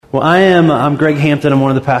Well, I'm Greg Hampton. I'm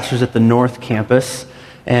one of the pastors at the North Campus,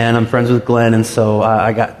 and I'm friends with Glenn, and so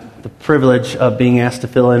I got the privilege of being asked to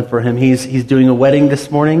fill in for him. He's doing a wedding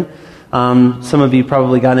this morning. Some of you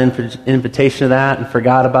probably got an invitation to that and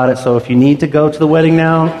forgot about it, so if you need to go to the wedding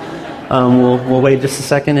now, we'll wait just a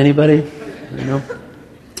second. Anybody? No?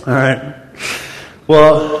 All right.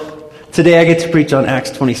 Well, today I get to preach on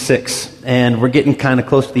Acts 26, and we're getting kind of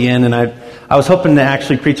close to the end, and I was hoping to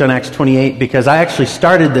actually preach on Acts 28 because I actually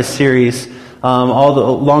started this series a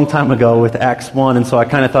long time ago with Acts 1, and so I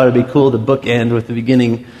kind of thought it'd be cool to bookend with the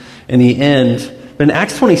beginning and the end. But in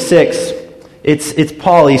Acts 26, it's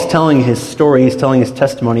Paul. He's telling his story. He's telling his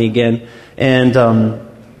testimony again. And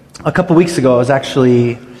a couple weeks ago, I was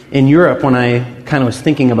actually in Europe when I kind of was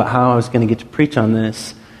thinking about how I was going to get to preach on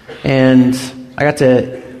this. And I got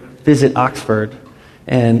to visit Oxford.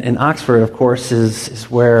 And Oxford, of course,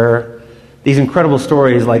 is where these incredible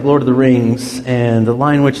stories like Lord of the Rings and The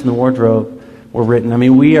Lion, Witch, and the Wardrobe were written. I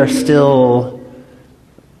mean, we're still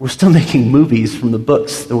making movies from the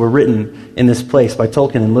books that were written in this place by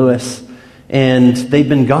Tolkien and Lewis. And they've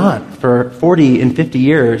been gone for 40 and 50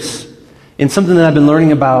 years. And something that I've been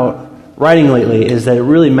learning about writing lately is that it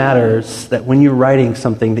really matters that when you're writing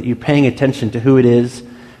something that you're paying attention to who it is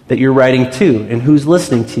that you're writing to and who's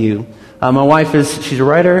listening to you. My wife she's a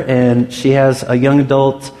writer, and she has a young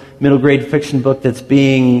adult middle grade fiction book that's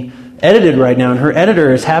being edited right now, and her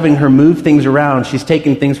editor is having her move things around. She's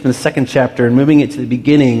taking things from the second chapter and moving it to the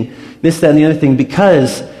beginning, this, that, and the other thing,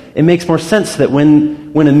 because it makes more sense that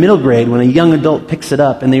when a middle grade, when a young adult picks it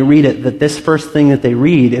up and they read it, that this first thing that they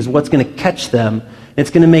read is what's going to catch them.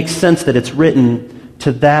 It's going to make sense that it's written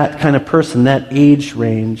to that kind of person, that age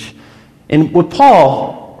range. And with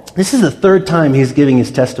Paul, this is the third time he's giving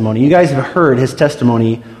his testimony. You guys have heard his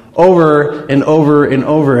testimony over and over and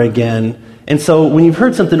over again. And so when you've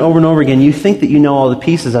heard something over and over again, you think that you know all the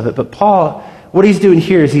pieces of it. But Paul, what he's doing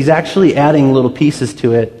here is he's actually adding little pieces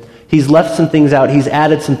to it. He's left some things out. He's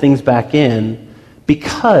added some things back in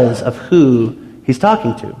because of who he's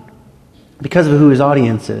talking to, because of who his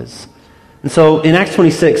audience is. And so in Acts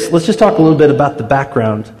 26, let's just talk a little bit about the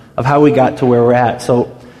background of how we got to where we're at.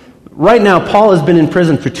 So right now, Paul has been in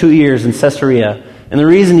prison for 2 years in Caesarea. And the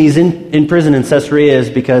reason he's in prison in Caesarea is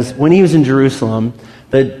because when he was in Jerusalem,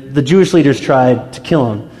 the Jewish leaders tried to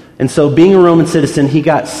kill him. And so being a Roman citizen, he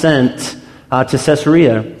got sent to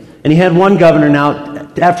Caesarea. And he had one governor. Now,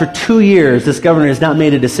 after 2 years, this governor has not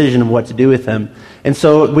made a decision of what to do with him. And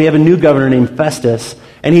so we have a new governor named Festus.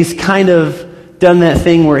 And he's kind of done that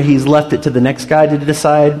thing where he's left it to the next guy to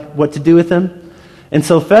decide what to do with him. And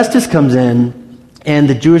so Festus comes in, and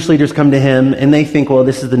the Jewish leaders come to him, and they think, well,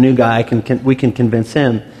 this is the new guy. We can convince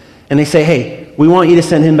him. And they say, hey, we want you to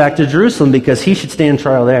send him back to Jerusalem because he should stand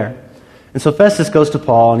trial there. And so Festus goes to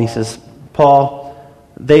Paul, and he says, Paul,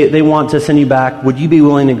 they want to send you back. Would you be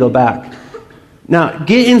willing to go back? Now,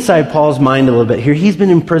 get inside Paul's mind a little bit here. He's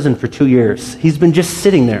been in prison for 2 years. He's been just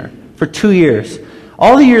sitting there for 2 years.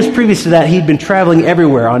 All the years previous to that, he'd been traveling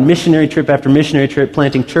everywhere on missionary trip after missionary trip,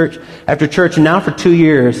 planting church after church, and now for 2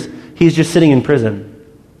 years, he's just sitting in prison.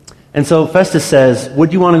 And so Festus says,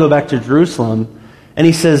 would you want to go back to Jerusalem? And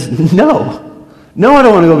he says, no, I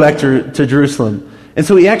don't want to go back to Jerusalem. And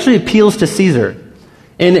so he actually appeals to Caesar.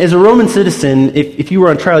 And as a Roman citizen, if you were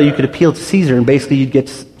on trial, you could appeal to Caesar, and basically you'd get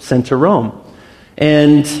sent to Rome.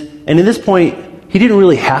 And at this point, he didn't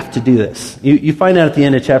really have to do this. You find out at the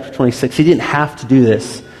end of chapter 26, he didn't have to do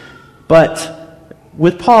this. But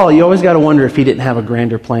with Paul, you always got to wonder if he didn't have a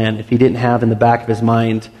grander plan, if he didn't have in the back of his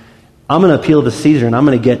mind, I'm going to appeal to Caesar, and I'm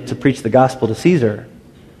going to get to preach the gospel to Caesar.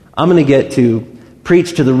 I'm going to get to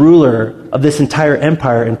preach to the ruler of this entire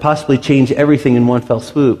empire and possibly change everything in one fell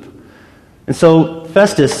swoop. And so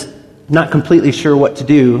Festus, not completely sure what to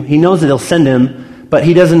do. He knows that he'll send him, but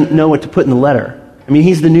he doesn't know what to put in the letter. I mean,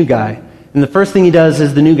 he's the new guy. And the first thing he does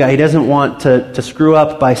as the new guy, he doesn't want to screw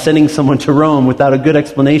up by sending someone to Rome without a good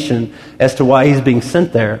explanation as to why he's being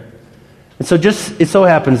sent there. And so it so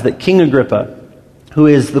happens that King Agrippa, who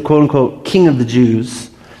is the quote-unquote king of the Jews,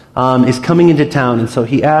 is coming into town. And so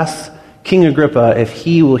he asks King Agrippa if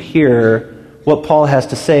he will hear what Paul has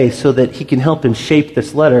to say so that he can help him shape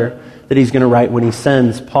this letter that he's going to write when he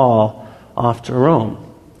sends Paul off to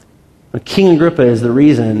Rome. But King Agrippa is the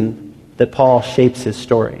reason that Paul shapes his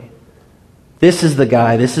story. This is the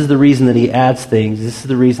guy, this is the reason that he adds things, this is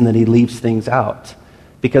the reason that he leaves things out,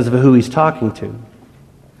 because of who he's talking to.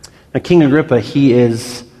 Now, King Agrippa, he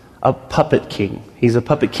is a puppet king. He's a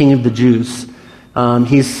puppet king of the Jews.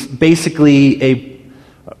 He's basically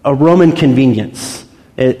a Roman convenience.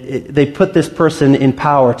 They put this person in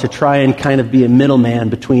power to try and kind of be a middleman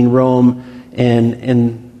between Rome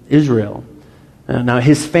and Israel. Now,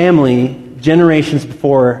 his family, generations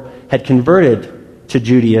before, had converted to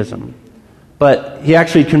Judaism. But he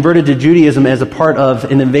actually converted to Judaism as a part of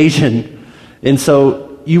an invasion. And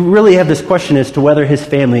so you really have this question as to whether his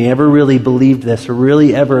family ever really believed this or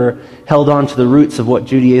really ever held on to the roots of what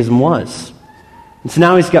Judaism was. And so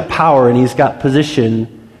now he's got power and he's got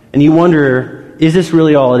position. And you wonder, is this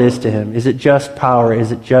really all it is to him? Is it just power?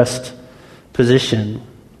 Is it just position?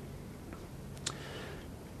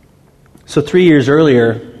 So 3 years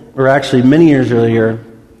earlier, or actually many years earlier,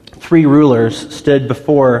 3 rulers stood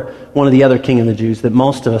before one of the other king of the Jews that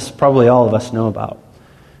most of us, probably all of us, know about.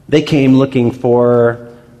 They came looking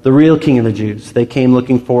for the real king of the Jews. They came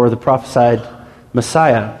looking for the prophesied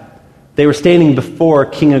Messiah. They were standing before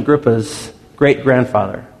King Agrippa's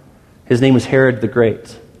great-grandfather. His name was Herod the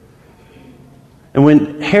Great. And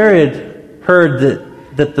when Herod heard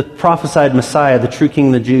that the prophesied Messiah, the true king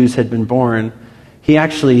of the Jews, had been born, he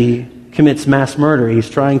actually commits mass murder. He's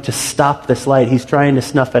trying to stop this light. He's trying to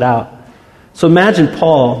snuff it out. So imagine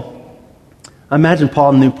Paul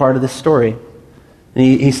knew part of this story. And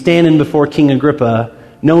he's standing before King Agrippa,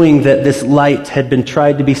 knowing that this light had been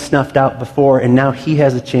tried to be snuffed out before, and now he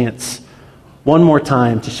has a chance, one more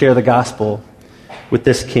time, to share the gospel with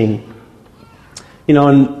this king. And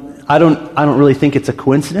I don't really think it's a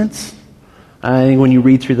coincidence. I think when you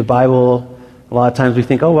read through the Bible, a lot of times we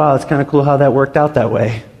think, oh wow, it's kind of cool how that worked out that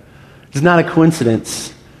way. It's not a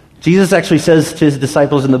coincidence. Jesus actually says to his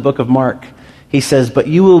disciples in the book of Mark, he says, "But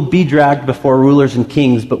you will be dragged before rulers and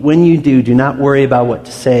kings, but when you do not worry about what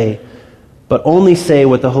to say, but only say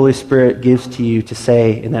what the Holy Spirit gives to you to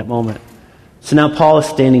say in that moment." So now Paul is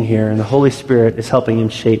standing here, and the Holy Spirit is helping him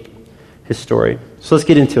shape his story. So let's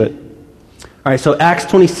get into it. All right, so Acts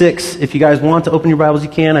 26, if you guys want to open your Bibles, you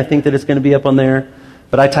can. I think that it's going to be up on there,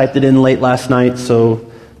 but I typed it in late last night, so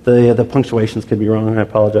the punctuations could be wrong. I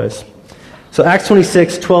apologize. So Acts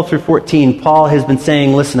 26, 12 through 14, Paul has been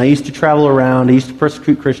saying, listen, I used to travel around, I used to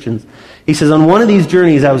persecute Christians. He says, on one of these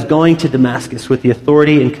journeys I was going to Damascus with the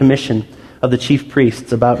authority and commission of the chief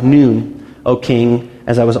priests. About noon, O king,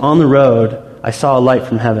 as I was on the road, I saw a light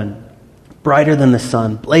from heaven, brighter than the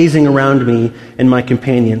sun, blazing around me and my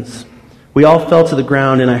companions. We all fell to the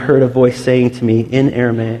ground, and I heard a voice saying to me in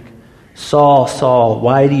Aramaic, Saul, Saul,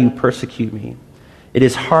 why do you persecute me? It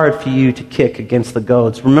is hard for you to kick against the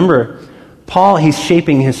goads. Remember, Paul, he's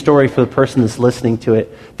shaping his story for the person that's listening to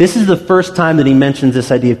it. This is the first time that he mentions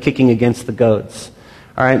this idea of kicking against the goads.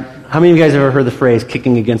 All right, how many of you guys have ever heard the phrase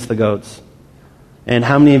kicking against the goads? And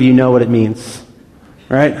how many of you know what it means?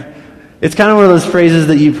 All right? It's kind of one of those phrases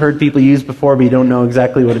that you've heard people use before, but you don't know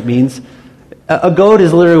exactly what it means. A goad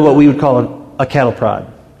is literally what we would call a cattle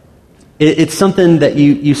prod. It's something that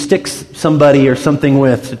you stick somebody or something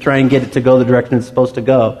with to try and get it to go the direction it's supposed to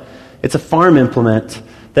go. It's a farm implement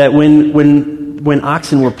that when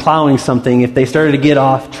oxen were plowing something, if they started to get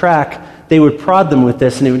off track, they would prod them with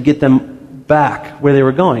this and it would get them back where they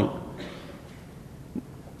were going.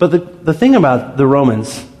 But the thing about the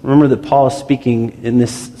Romans, remember that Paul is speaking in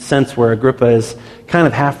this sense where Agrippa is kind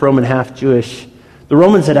of half Roman, half Jewish. The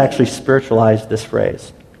Romans had actually spiritualized this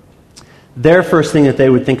phrase. Their first thing that they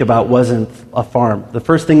would think about wasn't a farm. The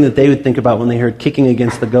first thing that they would think about when they heard kicking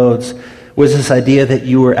against the goads was this idea that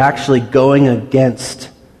you were actually going against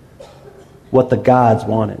what the gods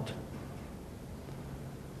wanted.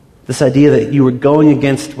 This idea that you were going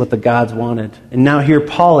against what the gods wanted. And now here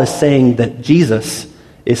Paul is saying that Jesus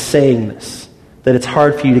is saying this, that it's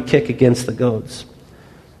hard for you to kick against the goads.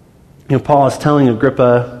 Paul is telling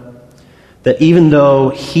Agrippa that even though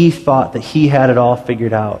he thought that he had it all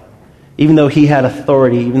figured out, even though he had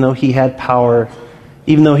authority, even though he had power,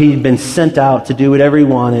 even though he'd been sent out to do whatever he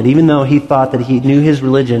wanted, even though he thought that he knew his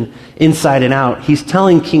religion inside and out, he's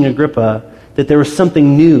telling King Agrippa that there was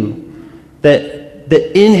something new, that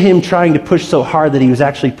in him trying to push so hard that he was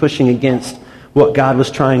actually pushing against what God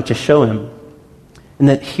was trying to show him. And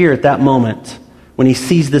that here at that moment, when he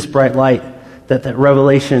sees this bright light, that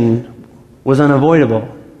revelation was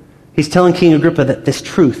unavoidable. He's telling King Agrippa that this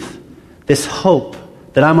truth, this hope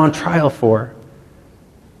that I'm on trial for,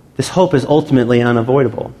 this hope is ultimately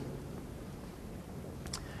unavoidable.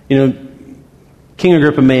 King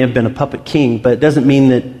Agrippa may have been a puppet king, but it doesn't mean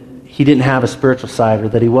that he didn't have a spiritual side or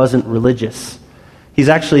that he wasn't religious. He's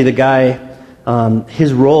actually the guy,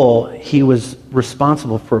 his role, he was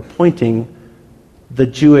responsible for appointing the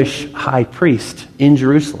Jewish high priest in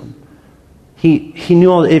Jerusalem. He knew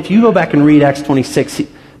all. If you go back and read Acts 26,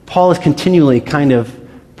 Paul is continually kind of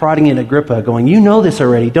prodding at Agrippa, going, you know this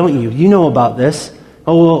already, don't you? You know about this.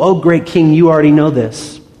 Oh, great king, you already know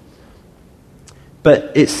this.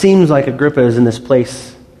 But it seems like Agrippa is in this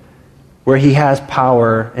place where he has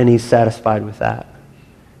power and he's satisfied with that.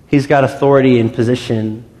 He's got authority and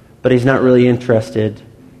position, but he's not really interested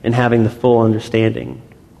in having the full understanding.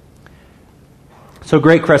 So a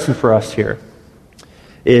great question for us here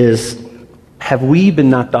is, have we been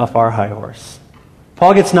knocked off our high horse?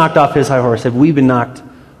 Paul gets knocked off his high horse. Have we been knocked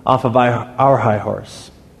off of our high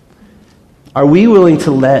horse? Are we willing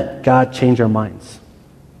to let God change our minds?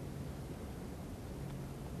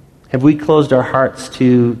 Have we closed our hearts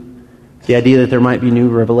to the idea that there might be new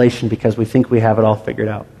revelation because we think we have it all figured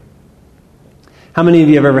out? How many of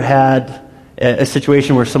you have ever had a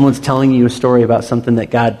situation where someone's telling you a story about something that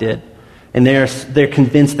God did, and they're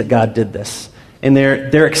convinced that God did this, and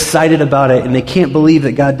they're excited about it, and they can't believe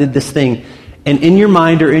that God did this thing, and in your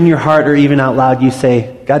mind or in your heart or even out loud you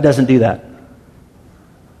say, God doesn't do that.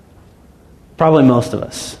 Probably most of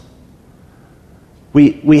us.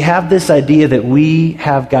 We have this idea that we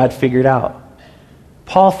have God figured out.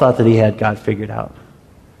 Paul thought that he had God figured out.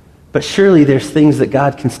 But surely there's things that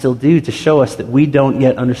God can still do to show us that we don't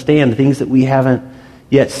yet understand, things that we haven't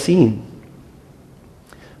yet seen.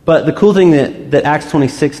 But the cool thing that Acts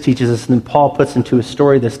 26 teaches us, and then Paul puts into a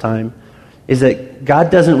story this time, is that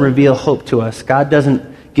God doesn't reveal hope to us. God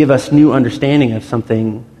doesn't give us new understanding of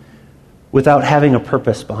something without having a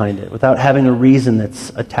purpose behind it, without having a reason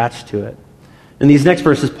that's attached to it. In these next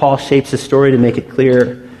verses, Paul shapes his story to make it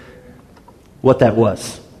clear what that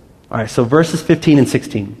was. All right, so verses 15 and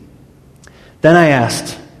 16. Then I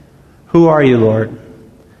asked, "Who are you, Lord?"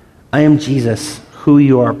 "I am Jesus, who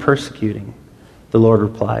you are persecuting," the Lord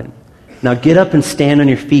replied. "Now get up and stand on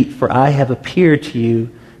your feet, for I have appeared to you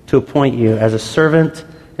to appoint you as a servant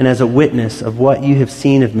and as a witness of what you have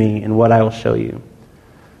seen of me and what I will show you."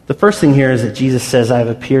 The first thing here is that Jesus says, "I have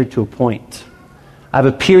appeared to appoint." I've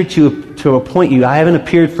appeared to appoint you. I haven't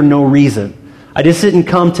appeared for no reason. I just didn't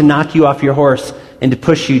come to knock you off your horse and to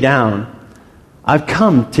push you down. I've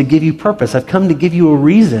come to give you purpose. I've come to give you a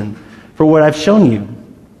reason for what I've shown you.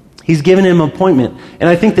 He's given him an appointment. And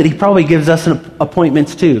I think that he probably gives us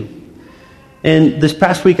appointments too. And this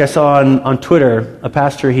past week I saw on Twitter, a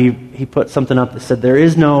pastor, he put something up that said, there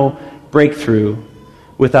is no breakthrough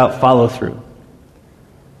without follow-through.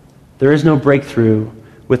 There is no breakthrough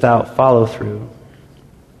without follow-through.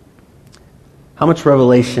 How much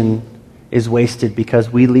revelation is wasted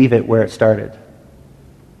because we leave it where it started?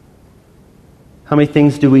 How many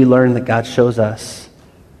things do we learn that God shows us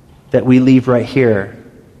that we leave right here,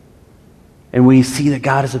 and we see that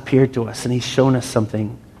God has appeared to us and he's shown us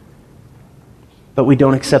something, but we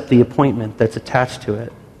don't accept the appointment that's attached to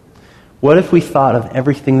it? What if we thought of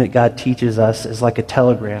everything that God teaches us as like a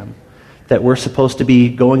telegram that we're supposed to be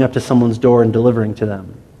going up to someone's door and delivering to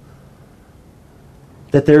them?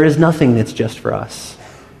 That there is nothing that's just for us.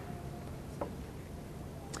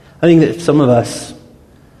 I think that some of us,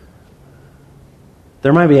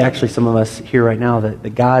 there might be actually some of us here right now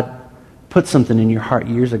that God put something in your heart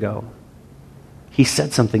years ago. He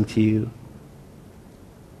said something to you,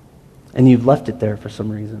 and you've left it there for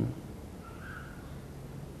some reason.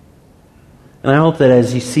 And I hope that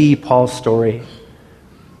as you see Paul's story,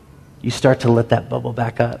 you start to let that bubble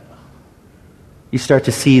back up. You start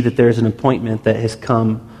to see that there's an appointment that has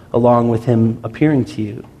come along with him appearing to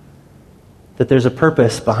you. That there's a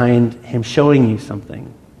purpose behind him showing you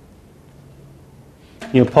something.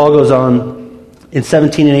 You know, Paul goes on in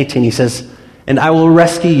 17 and 18, he says, "And I will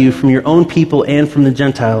rescue you from your own people and from the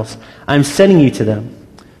Gentiles. I am sending you to them,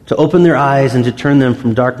 to open their eyes and to turn them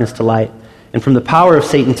from darkness to light, and from the power of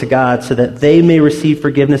Satan to God, so that they may receive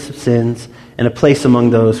forgiveness of sins and a place among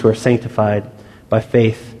those who are sanctified by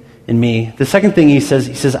faith in me." The second thing he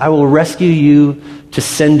says, "I will rescue you to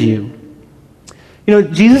send you." You know,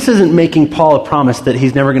 Jesus isn't making Paul a promise that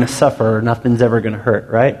he's never going to suffer or nothing's ever going to hurt,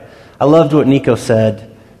 right? I loved what Nico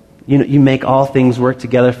said. You know, you make all things work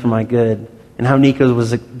together for my good. And how Nico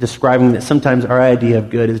was describing that sometimes our idea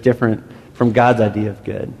of good is different from God's idea of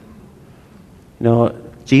good. You know,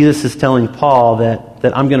 Jesus is telling Paul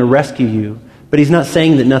that I'm going to rescue you, but he's not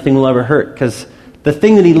saying that nothing will ever hurt, because the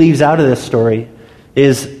thing that he leaves out of this story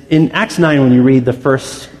is in Acts 9, when you read the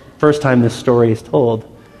first time this story is told,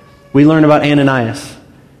 we learn about Ananias,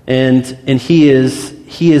 and he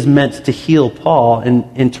is meant to heal Paul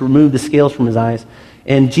and to remove the scales from his eyes.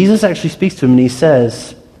 And Jesus actually speaks to him and he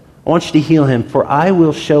says, "I want you to heal him, for I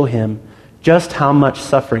will show him just how much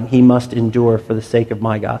suffering he must endure for the sake of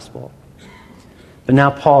my gospel." But now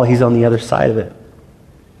Paul, he's on the other side of it.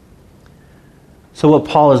 So what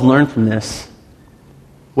Paul has learned from this,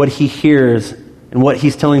 what he hears and what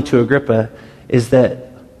he's telling to Agrippa, is that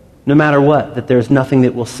no matter what, that there's nothing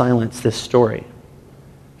that will silence this story.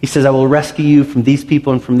 He says, "I will rescue you from these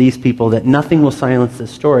people and from these people," that nothing will silence this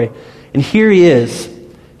story. And here he is.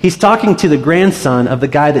 He's talking to the grandson of the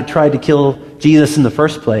guy that tried to kill Jesus in the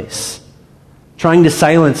first place, trying to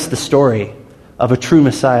silence the story of a true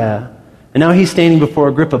Messiah. And now he's standing before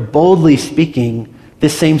Agrippa, boldly speaking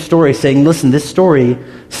this same story, saying, listen, this story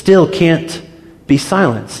still can't be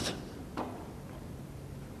silenced.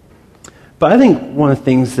 But I think one of the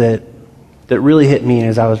things that really hit me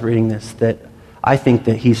as I was reading this, that I think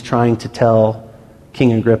that he's trying to tell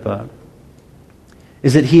King Agrippa,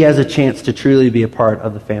 is that he has a chance to truly be a part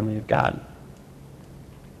of the family of God.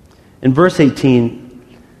 In verse 18,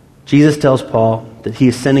 Jesus tells Paul that he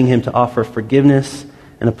is sending him to offer forgiveness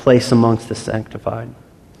and a place amongst the sanctified.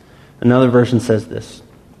 Another version says this,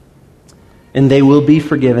 and they will be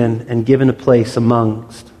forgiven and given a place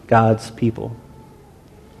amongst God's people.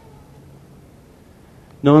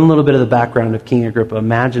 Knowing a little bit of the background of King Agrippa,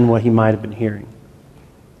 imagine what he might have been hearing.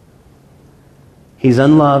 He's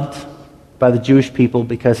unloved by the Jewish people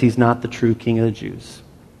because he's not the true king of the Jews.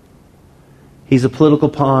 He's a political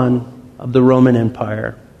pawn of the Roman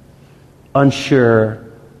Empire, unsure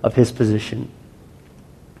of his position.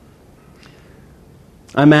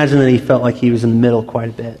 I imagine that he felt like he was in the middle quite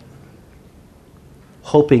a bit,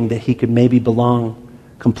 hoping that he could maybe belong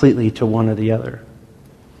completely to one or the other.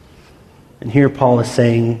 And here Paul is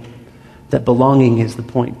saying that belonging is the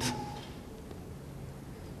point.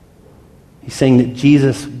 He's saying that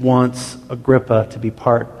Jesus wants Agrippa to be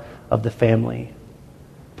part of the family.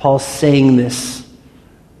 Paul's saying this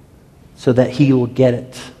so that he will get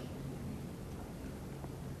it.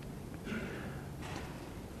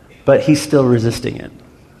 But he's still resisting it.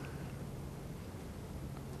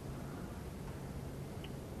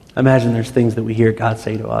 Imagine there's things that we hear God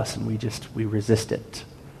say to us and we resist it.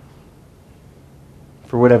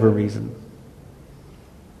 For whatever reason.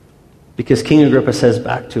 Because King Agrippa says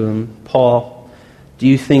back to him, Paul, do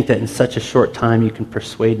you think that in such a short time you can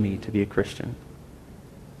persuade me to be a Christian?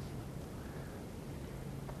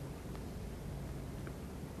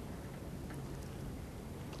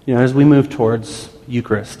 You know, as we move towards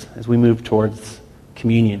Eucharist, as we move towards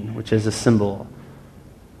communion, which is a symbol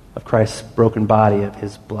of Christ's broken body, of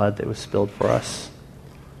his blood that was spilled for us,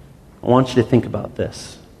 I want you to think about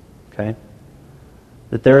this, okay?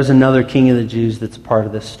 That there is another king of the Jews that's a part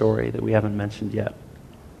of this story that we haven't mentioned yet.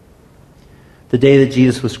 The day that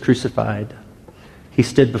Jesus was crucified, he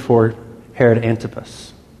stood before Herod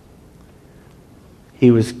Antipas.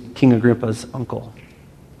 He was King Agrippa's uncle.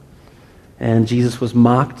 And Jesus was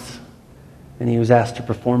mocked, and he was asked to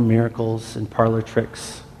perform miracles and parlor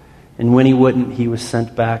tricks. And when he wouldn't, he was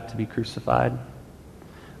sent back to be crucified.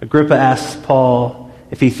 Agrippa asks Paul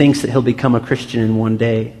if he thinks that he'll become a Christian in one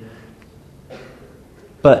day.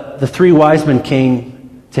 But the three wise men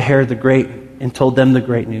came to Herod the Great and told them the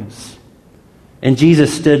great news. And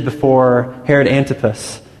Jesus stood before Herod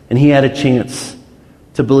Antipas, and he had a chance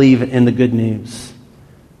to believe in the good news.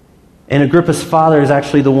 And Agrippa's father is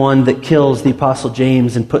actually the one that kills the Apostle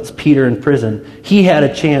James and puts Peter in prison. He had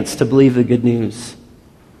a chance to believe the good news.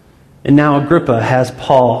 And now Agrippa has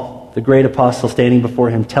Paul, the great apostle, standing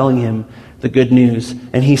before him, telling him the good news.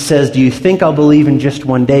 And he says, do you think I'll believe in just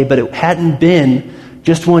one day? But it hadn't been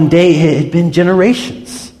just one day, it had been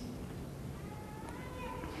generations.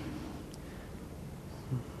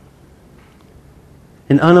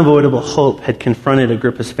 An unavoidable hope had confronted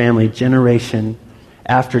Agrippa's family generation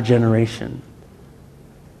after generation,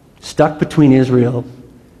 stuck between Israel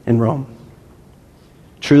and Rome,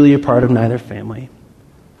 truly a part of neither family.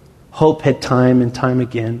 Hope had time and time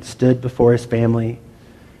again stood before his family,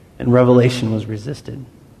 and revelation was resisted.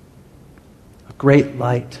 A great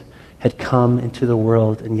light had come into the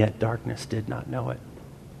world, and yet darkness did not know it.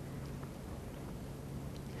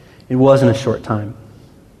 It wasn't a short time.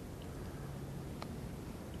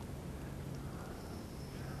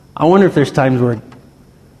 I wonder if there's times where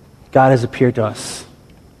God has appeared to us.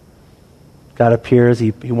 God appears,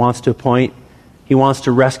 he wants to appoint, he wants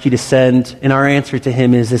to rescue, to send, and our answer to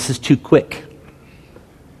him is, this is too quick.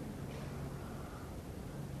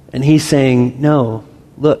 And he's saying, no,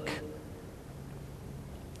 look,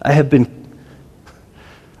 I have been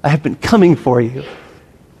coming for you.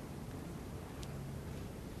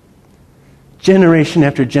 Generation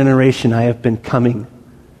after generation, I have been coming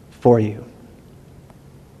for you.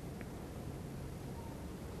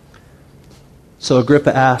 So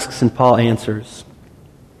Agrippa asks and Paul answers,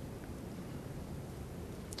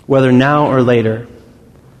 whether now or later,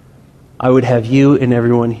 I would have you and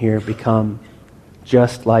everyone here become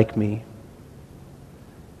just like me.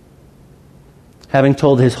 Having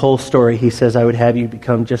told his whole story, he says, I would have you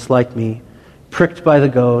become just like me, pricked by the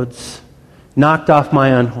goads, knocked off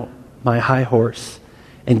my high horse,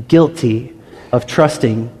 and guilty of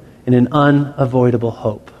trusting in and an unavoidable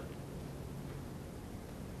hope.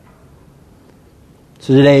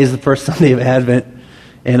 So today is the first Sunday of Advent,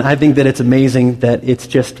 and I think that it's amazing that it's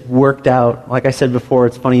just worked out. Like I said before,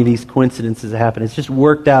 it's funny these coincidences happen. It's just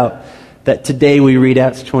worked out that today we read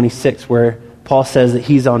Acts 26, where Paul says that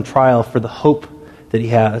he's on trial for the hope that he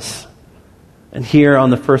has. And here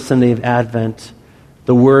on the first Sunday of Advent,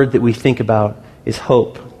 the word that we think about is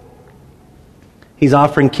hope. He's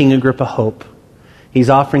offering King Agrippa hope. He's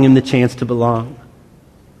offering him the chance to belong.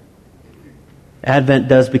 Advent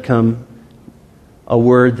does become a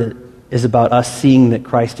word that is about us seeing that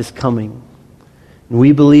Christ is coming. And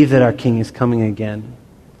we believe that our King is coming again.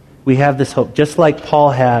 We have this hope. Just like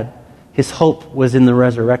Paul had, his hope was in the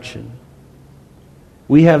resurrection.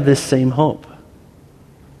 We have this same hope.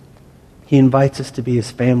 He invites us to be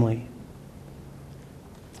his family.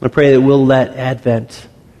 I pray that we'll let Advent,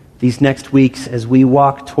 these next weeks, as we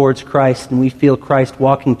walk towards Christ and we feel Christ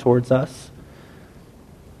walking towards us,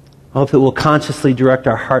 I hope that we'll consciously direct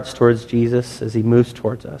our hearts towards Jesus as he moves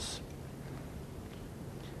towards us.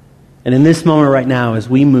 And in this moment right now, as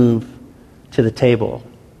we move to the table,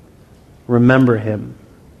 remember him.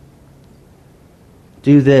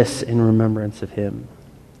 Do this in remembrance of him.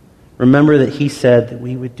 Remember that he said that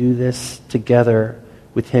we would do this together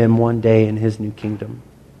with him one day in his new kingdom.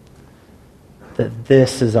 That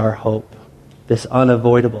this is our hope, this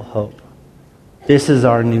unavoidable hope. This is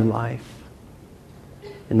our new life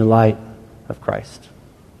in the light of Christ.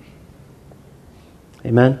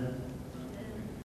 Amen.